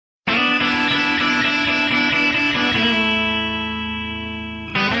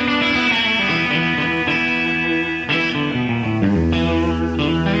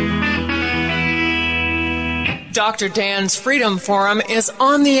Dr. Dan's Freedom Forum is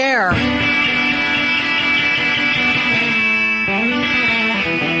on the air.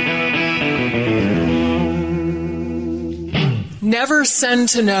 Never send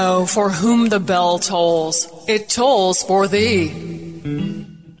to know for whom the bell tolls. It tolls for thee.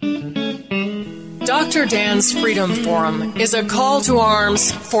 Dr. Dan's Freedom Forum is a call to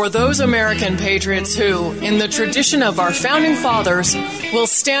arms for those American patriots who, in the tradition of our founding fathers, will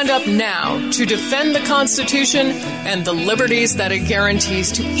stand up now to defend the Constitution and the liberties that it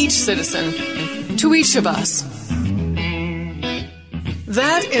guarantees to each citizen, to each of us.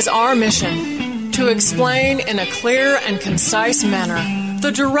 That is our mission, to explain in a clear and concise manner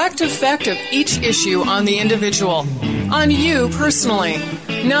the direct effect of each issue on the individual, on you personally,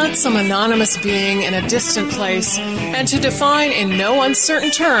 not some anonymous being in a distant place, and to define in no uncertain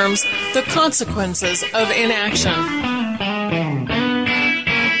terms the consequences of inaction.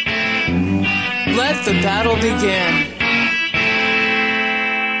 Let the battle begin.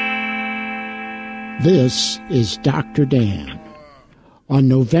 This is Dr. Dan. On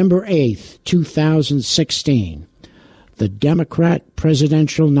November 8th, 2016, the Democrat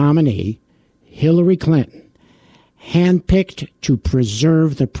presidential nominee, Hillary Clinton, handpicked to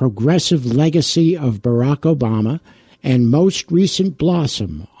preserve the progressive legacy of Barack Obama and most recent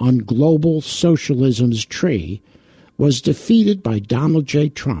blossom on global socialism's tree, was defeated by Donald J.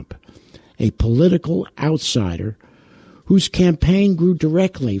 Trump, a political outsider whose campaign grew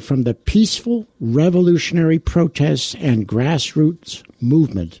directly from the peaceful revolutionary protests and grassroots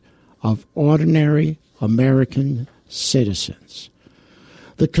movement of ordinary American citizens.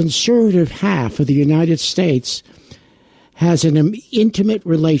 The conservative half of the United States has an intimate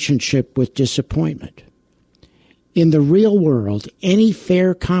relationship with disappointment. In the real world, any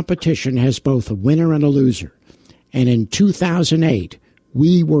fair competition has both a winner and a loser. And in 2008,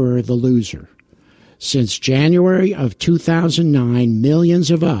 we were the loser. Since January of 2009,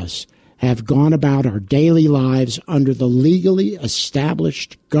 millions of us have gone about our daily lives under the legally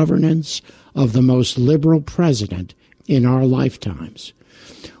established governance of the most liberal president in our lifetimes.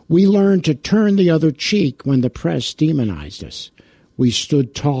 We learned to turn the other cheek when the press demonized us. We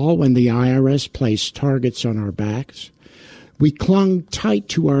stood tall when the IRS placed targets on our backs. We clung tight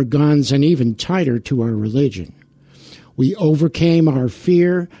to our guns and even tighter to our religion. We overcame our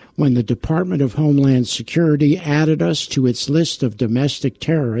fear when the Department of Homeland Security added us to its list of domestic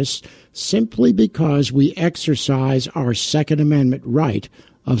terrorists simply because we exercise our Second Amendment right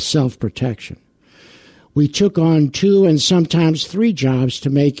of self-protection. We took on 2 and sometimes 3 jobs to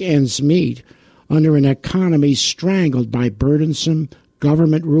make ends meet under an economy strangled by burdensome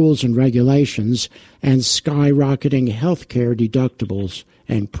government rules and regulations and skyrocketing health care deductibles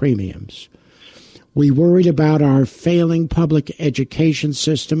and premiums. We worried about our failing public education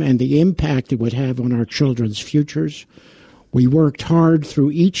system and the impact it would have on our children's futures. We worked hard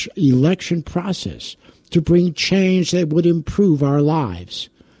through each election process to bring change that would improve our lives.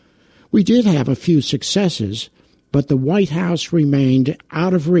 We did have a few successes, but the White House remained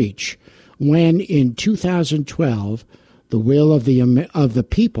out of reach when, in 2012, the will of the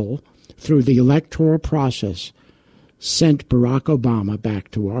people, through the electoral process, sent Barack Obama back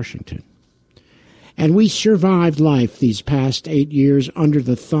to Washington. And we survived life these past 8 years under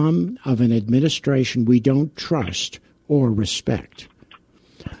the thumb of an administration we don't trust or respect.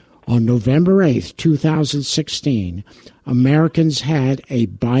 On November 8th, 2016, Americans had a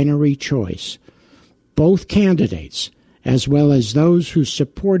binary choice. Both candidates, as well as those who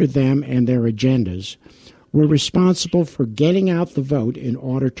supported them and their agendas, were responsible for getting out the vote in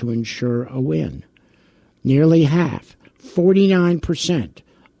order to ensure a win. Nearly half, 49%,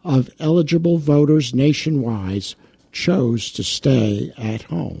 of eligible voters nationwide chose to stay at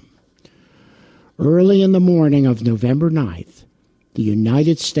home. Early in the morning of November 9th, the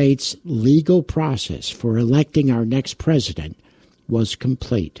United States legal process for electing our next president was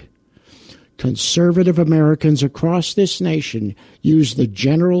complete. Conservative Americans across this nation used the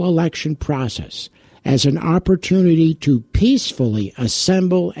general election process as an opportunity to peacefully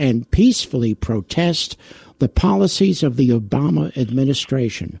assemble and peacefully protest the policies of the Obama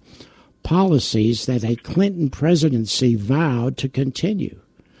administration, policies that a Clinton presidency vowed to continue.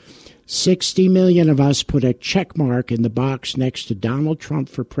 60 million of us put a check mark in the box next to Donald Trump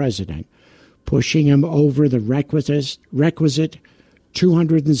for president, pushing him over the requisite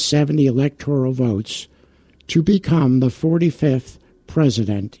 270 electoral votes to become the 45th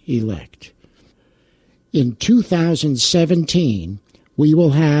president-elect. In 2017, we will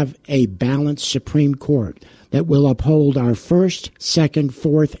have a balanced Supreme Court that will uphold our First, Second,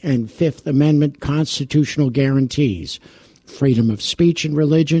 Fourth, and Fifth Amendment constitutional guarantees: freedom of speech and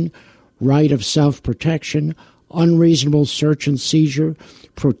religion, right of self-protection, unreasonable search and seizure,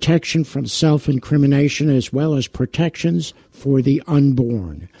 protection from self-incrimination, as well as protections for the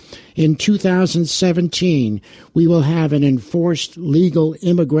unborn. In 2017, we will have an enforced legal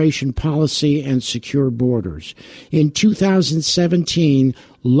immigration policy and secure borders. In 2017,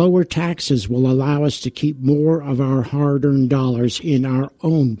 lower taxes will allow us to keep more of our hard-earned dollars in our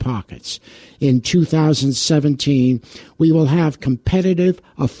own pockets. In 2017, we will have competitive,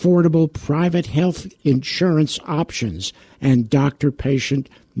 affordable private health insurance options and doctor-patient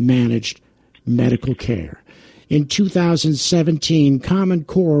managed medical care. In 2017, Common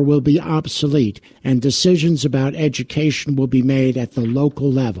Core will be obsolete and decisions about education will be made at the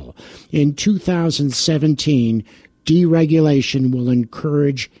local level. In 2017, deregulation will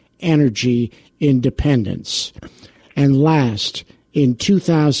encourage energy independence. And last, in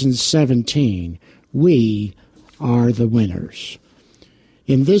 2017, we are the winners.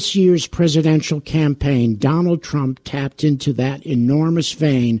 In this year's presidential campaign, Donald Trump tapped into that enormous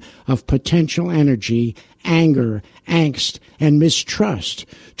vein of potential energy, anger, angst, and mistrust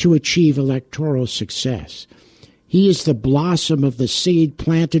to achieve electoral success. He is the blossom of the seed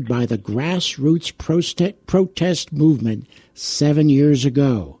planted by the grassroots protest movement 7 years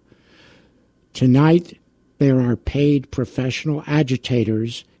ago. Tonight, there are paid professional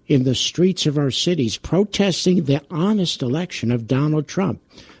agitators in the streets of our cities protesting the honest election of Donald Trump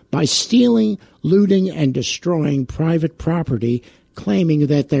by stealing, looting, and destroying private property, claiming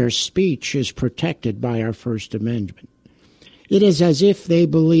that their speech is protected by our First Amendment. It is as if they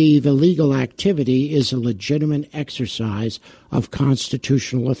believe illegal activity is a legitimate exercise of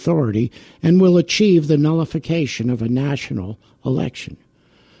constitutional authority and will achieve the nullification of a national election.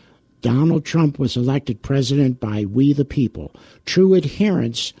 Donald Trump was elected president by we the people, true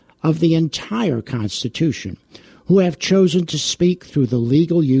adherents of the entire Constitution, who have chosen to speak through the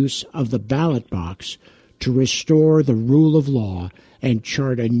legal use of the ballot box to restore the rule of law and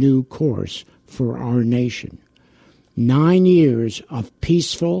chart a new course for our nation. 9 years of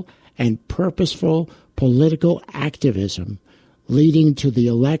peaceful and purposeful political activism leading to the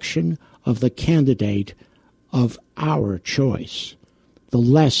election of the candidate of our choice. The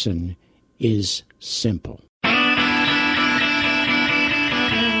lesson is simple.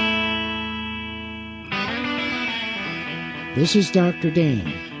 This is Dr.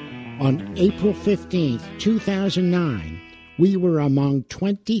 Dan. On April 15th, 2009, we were among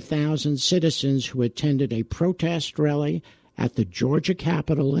 20,000 citizens who attended a protest rally at the Georgia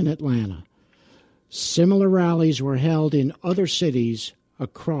Capitol in Atlanta. Similar rallies were held in other cities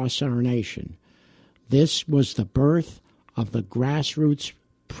across our nation. This was the birth of the grassroots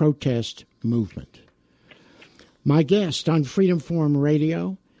protest movement. My guest on Freedom Forum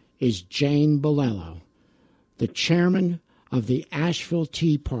Radio is Jane Bolello, the chairman of the Asheville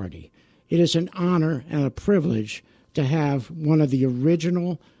Tea Party. It is an honor and a privilege to have one of the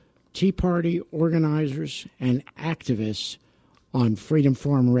original Tea Party organizers and activists on Freedom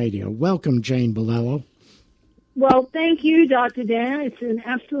Forum Radio. Welcome, Jane Bolello. Well, thank you, Dr. Dan. It's an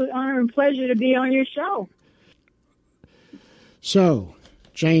absolute honor and pleasure to be on your show. So,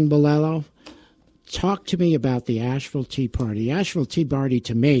 Jane Bolello, talk to me about the Asheville Tea Party. The Asheville Tea Party,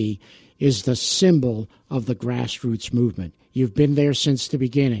 to me, is the symbol of the grassroots movement. You've been there since the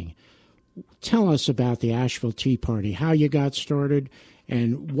beginning. Tell us about the Asheville Tea Party, how you got started,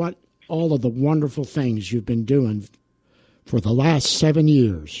 and what all of the wonderful things you've been doing for the last 7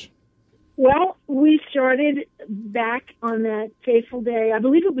 years. Well, we started back on that fateful day. I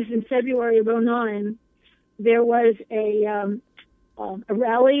believe it was in February of 2009. There was a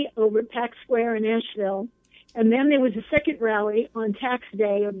rally over at Pack Square in Asheville, and then there was a second rally on tax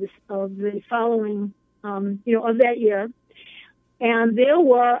day of the following, of that year. And there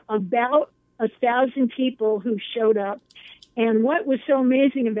were about 1,000 people who showed up. And what was so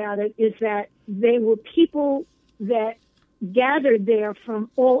amazing about it is that they were people that gathered there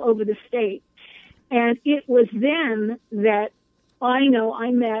from all over the state. And it was then that I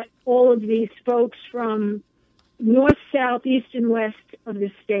met all of these folks from north, south, east, and west of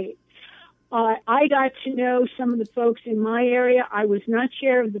the state. I got to know some of the folks in my area. I was not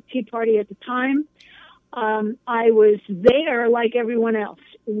chair of the Tea Party at the time. I was there like everyone else.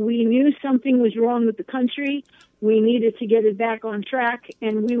 We knew something was wrong with the country. We needed to get it back on track,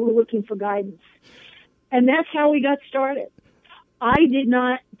 and we were looking for guidance. And that's how we got started. I did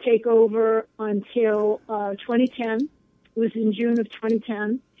not take over until 2010. It was in June of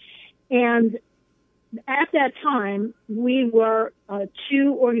 2010. And at that time, we were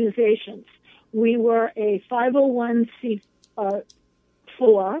two organizations. We were a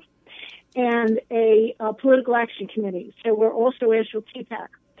 501c4 and a political action committee. So we're also Asheville Tea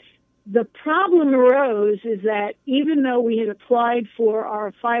Pack. The problem arose is that even though we had applied for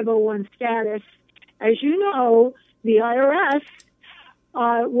our 501 status, as you know, the IRS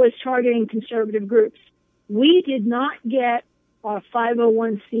was targeting conservative groups. We did not get our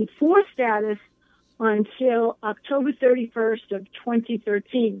 501c4 status until October 31st of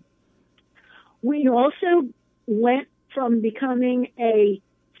 2013. We also went from becoming a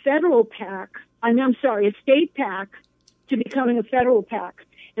federal PAC, a state PAC, to becoming a federal PAC.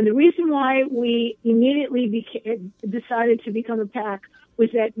 And the reason why we immediately decided to become a PAC was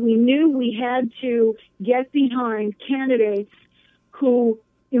that we knew we had to get behind candidates who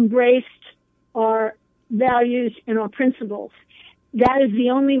embraced our values and our principles. That is the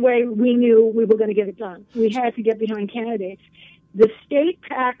only way we knew we were going to get it done. We had to get behind candidates. The state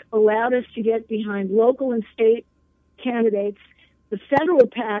PAC allowed us to get behind local and state candidates. The federal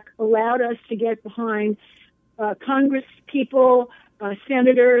PAC allowed us to get behind Congress people,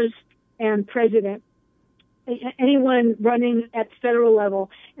 senators, and president, anyone running at the federal level.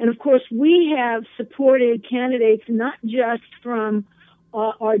 And of course, we have supported candidates not just from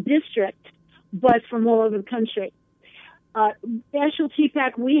our district, but from all over the country. National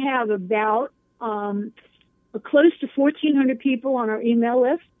TPAC, we have about close to 1,400 people on our email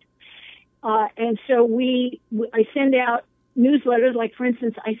list. And so I send out newsletters, like, for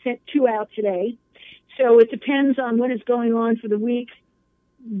instance, I sent 2 out today. So it depends on what is going on for the week.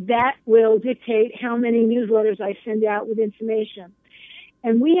 That will dictate how many newsletters I send out with information.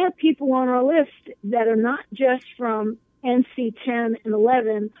 And we have people on our list that are not just from NC 10 and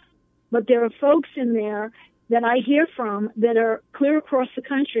 11, but there are folks in there that I hear from that are clear across the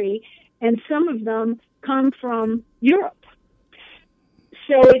country, and some of them come from Europe.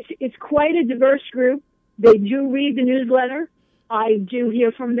 So it's quite a diverse group. They do read the newsletter. I do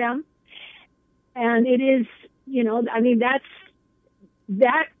hear from them. And it is,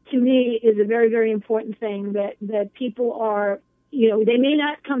 that to me is a very, very important thing, that people are, they may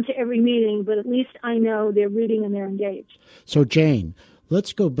not come to every meeting, but at least I know they're reading and they're engaged. So, Jane,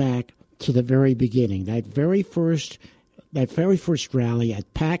 let's go back to the very beginning, that very first rally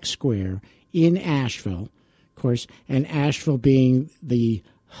at PAC Square in Asheville, of course, and Asheville being the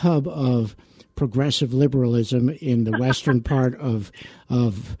hub of progressive liberalism in the western part of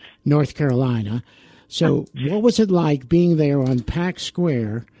North Carolina. So what was it like being there on PAC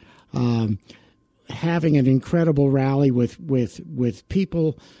Square, having an incredible rally with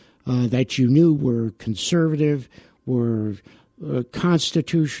people that you knew were conservative, were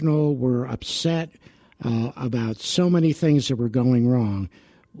constitutional, were upset about so many things that were going wrong?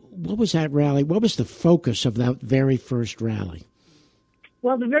 What was that rally? What was the focus of that very first rally?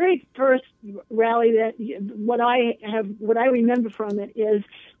 Well, the very first rally, what I remember from it is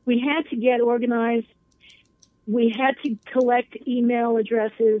we had to get organized. We had to collect email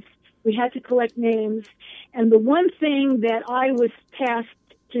addresses. We had to collect names. And the one thing that I was tasked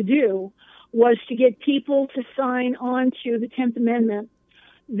to do was to get people to sign on to the 10th Amendment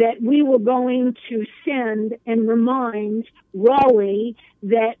that we were going to send and remind Raleigh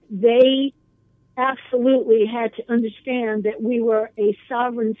that they absolutely had to understand that we were a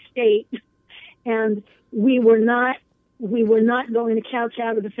sovereign state and we were not going to couch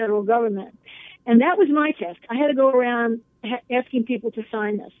out of the federal government. And that was my task. I had to go around asking people to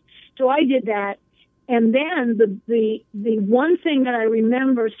sign this. So I did that. And then the one thing that I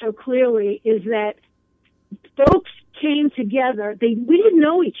remember so clearly is that folks came together. We didn't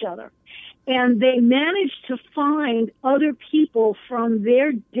know each other. And they managed to find other people from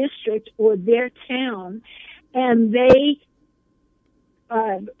their district or their town, and they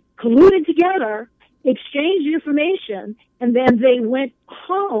colluded together, exchanged information, and then they went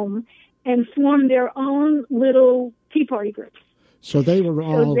home and formed their own little Tea Party groups. So they were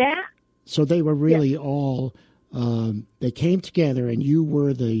all. So they were really yes. all. They came together, and you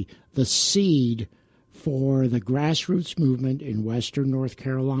were the seed for the grassroots movement in Western North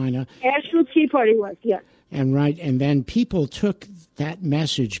Carolina. Asheville Tea Party was, yes. And then people took that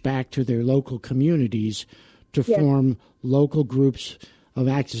message back to their local communities to yes. form local groups of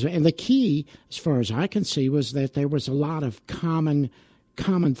activists. And the key, as far as I can see, was that there was a lot of common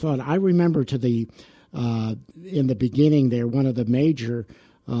thought. I remember in the beginning there, one of the major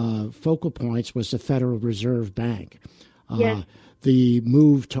focal points was the Federal Reserve Bank. Yes. The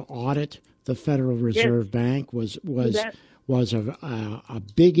move to audit the Federal Reserve yes. Bank was a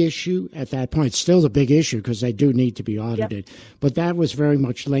big issue at that point. Still a big issue because they do need to be audited. Yep. But that was very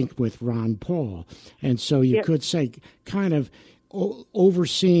much linked with Ron Paul. And so you yep. could say kind of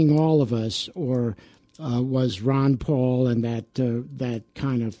overseeing all of us was Ron Paul and that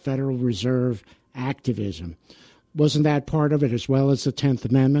kind of Federal Reserve activism. Wasn't that part of it as well as the 10th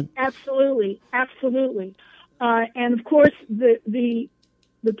Amendment? Absolutely. And of course, the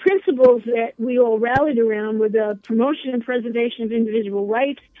principles that we all rallied around were the promotion and preservation of individual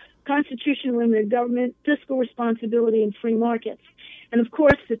rights, constitutional limited government, fiscal responsibility, and free markets. And of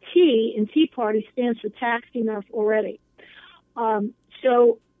course, the T in Tea Party stands for tax enough already.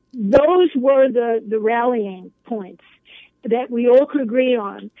 So those were the rallying points that we all could agree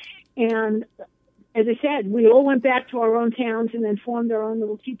on. And as I said, we all went back to our own towns and then formed our own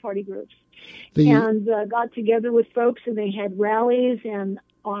little Tea Party groups. And got together with folks, and they had rallies and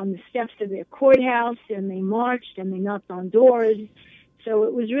on the steps of their courthouse, and they marched and they knocked on doors. So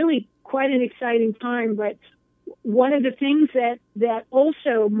it was really quite an exciting time. But one of the things that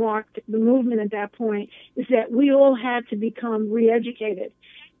also marked the movement at that point is that we all had to become re-educated.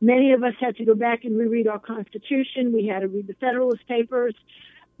 Many of us had to go back and reread our Constitution. We had to read the Federalist Papers.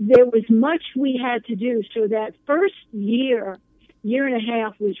 There was much we had to do. So that first year and a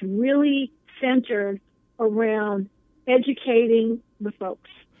half was really centered around educating the folks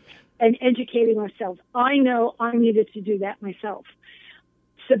and educating ourselves. I know I needed to do that myself.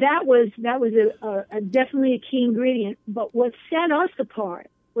 So that was a definitely a key ingredient. But what set us apart,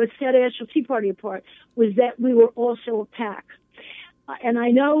 what set Asheville Tea Party apart, was that we were also a PAC. And I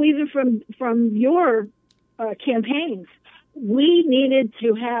know even from your campaigns, we needed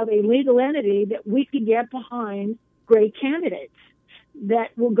to have a legal entity that we could get behind great candidates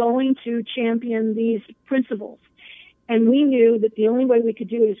that were going to champion these principles. And we knew that the only way we could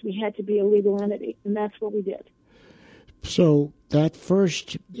do it is we had to be a legal entity, and that's what we did. So that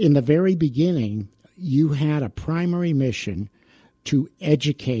first, in the very beginning, you had a primary mission to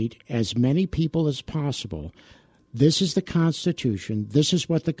educate as many people as possible. This is the Constitution. This is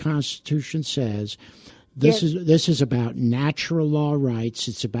what the Constitution says. This is about natural law rights.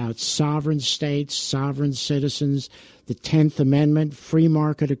 It's about sovereign states, sovereign citizens, the 10th Amendment, free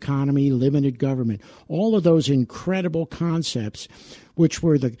market economy, limited government. All of those incredible concepts, which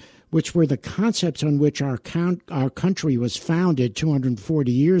were the concepts on which our country was founded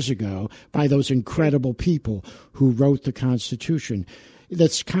 240 years ago by those incredible people who wrote the Constitution.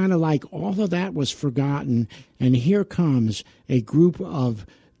 That's kind of like all of that was forgotten, and here comes a group of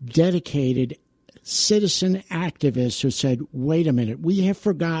dedicated citizen activists who said, wait a minute, we have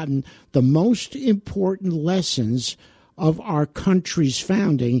forgotten the most important lessons of our country's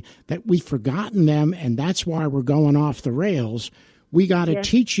founding, that we've forgotten them, and that's why we're going off the rails. We got to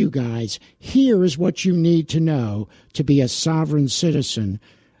teach you guys, here is what you need to know to be a sovereign citizen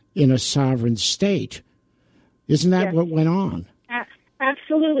in a sovereign state. Isn't that what went on?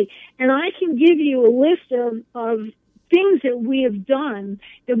 Absolutely. And I can give you a list of things that we have done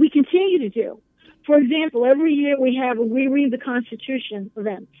that we continue to do. For example, every year we have a We Read the Constitution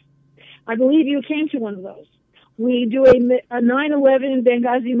event. I believe you came to one of those. We do a 9/11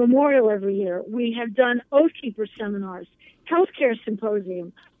 Benghazi Memorial every year. We have done Oath Keeper seminars, healthcare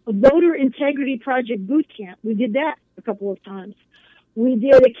symposium, a voter integrity project boot camp. We did that a couple of times. We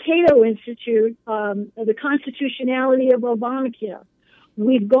did a Cato Institute, the constitutionality of Obamacare.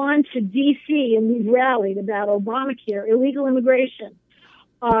 We've gone to D.C. and we've rallied about Obamacare, illegal immigration.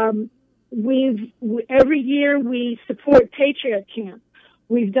 Every year we support Patriot Camp.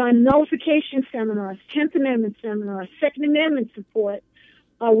 We've done nullification seminars, 10th Amendment seminars, Second Amendment support.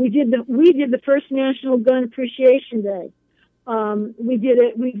 We did the first National Gun Appreciation Day.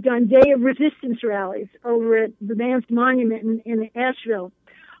 We've done Day of Resistance rallies over at the Vance Monument in Asheville.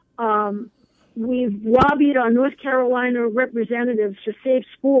 We've lobbied our North Carolina representatives to save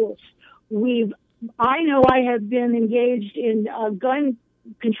schools. I know I have been engaged in gun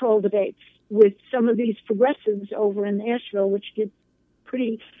control debates with some of these progressives over in Asheville, which gets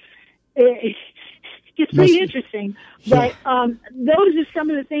pretty interesting. But those are some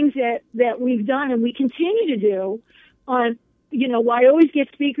of the things that we've done and we continue to do. I always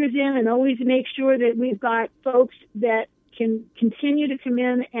get speakers in and always make sure that we've got folks that can continue to come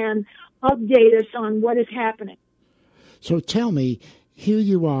in and update us on what is happening. So tell me, here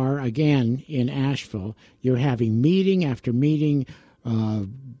you are again in Asheville. You're having meeting after meeting,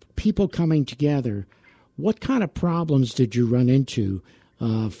 people coming together. What kind of problems did you run into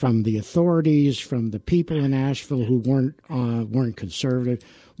from the authorities, from the people in Asheville who weren't conservative?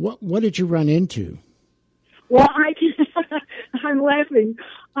 What did you run into? Well, I'm laughing.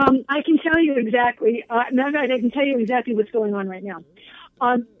 I can tell you exactly. Matter of fact, I can tell you exactly what's going on right now.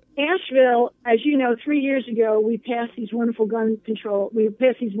 Asheville, as you know, 3 years ago, we passed these wonderful gun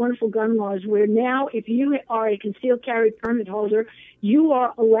laws where now if you are a concealed carry permit holder, you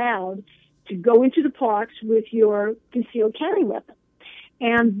are allowed to go into the parks with your concealed carry weapon.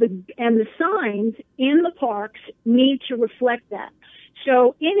 and the signs in the parks need to reflect that.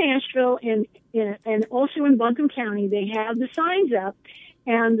 So in Asheville and also in Buncombe County, they have the signs up,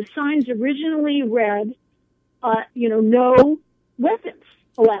 and the signs originally read, no weapons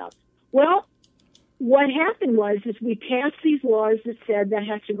allowed. Well, what happened was we passed these laws that said that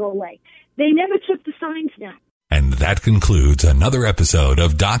has to go away. They never took the signs down. And that concludes another episode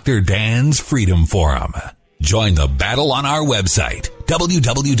of Dr. Dan's Freedom Forum. Join the battle on our website,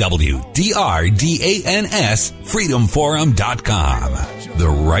 www.drdansfreedomforum.com. The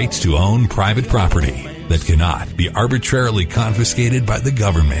right to own private property that cannot be arbitrarily confiscated by the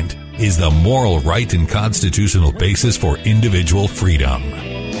government is the moral right and constitutional basis for individual freedom.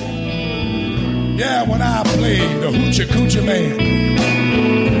 Yeah, when I played the Hoochie Coochie Man,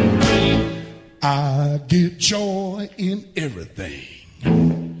 I get joy in everything.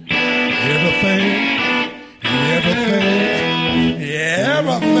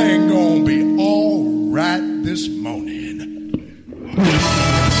 Everything gonna be all right this morning.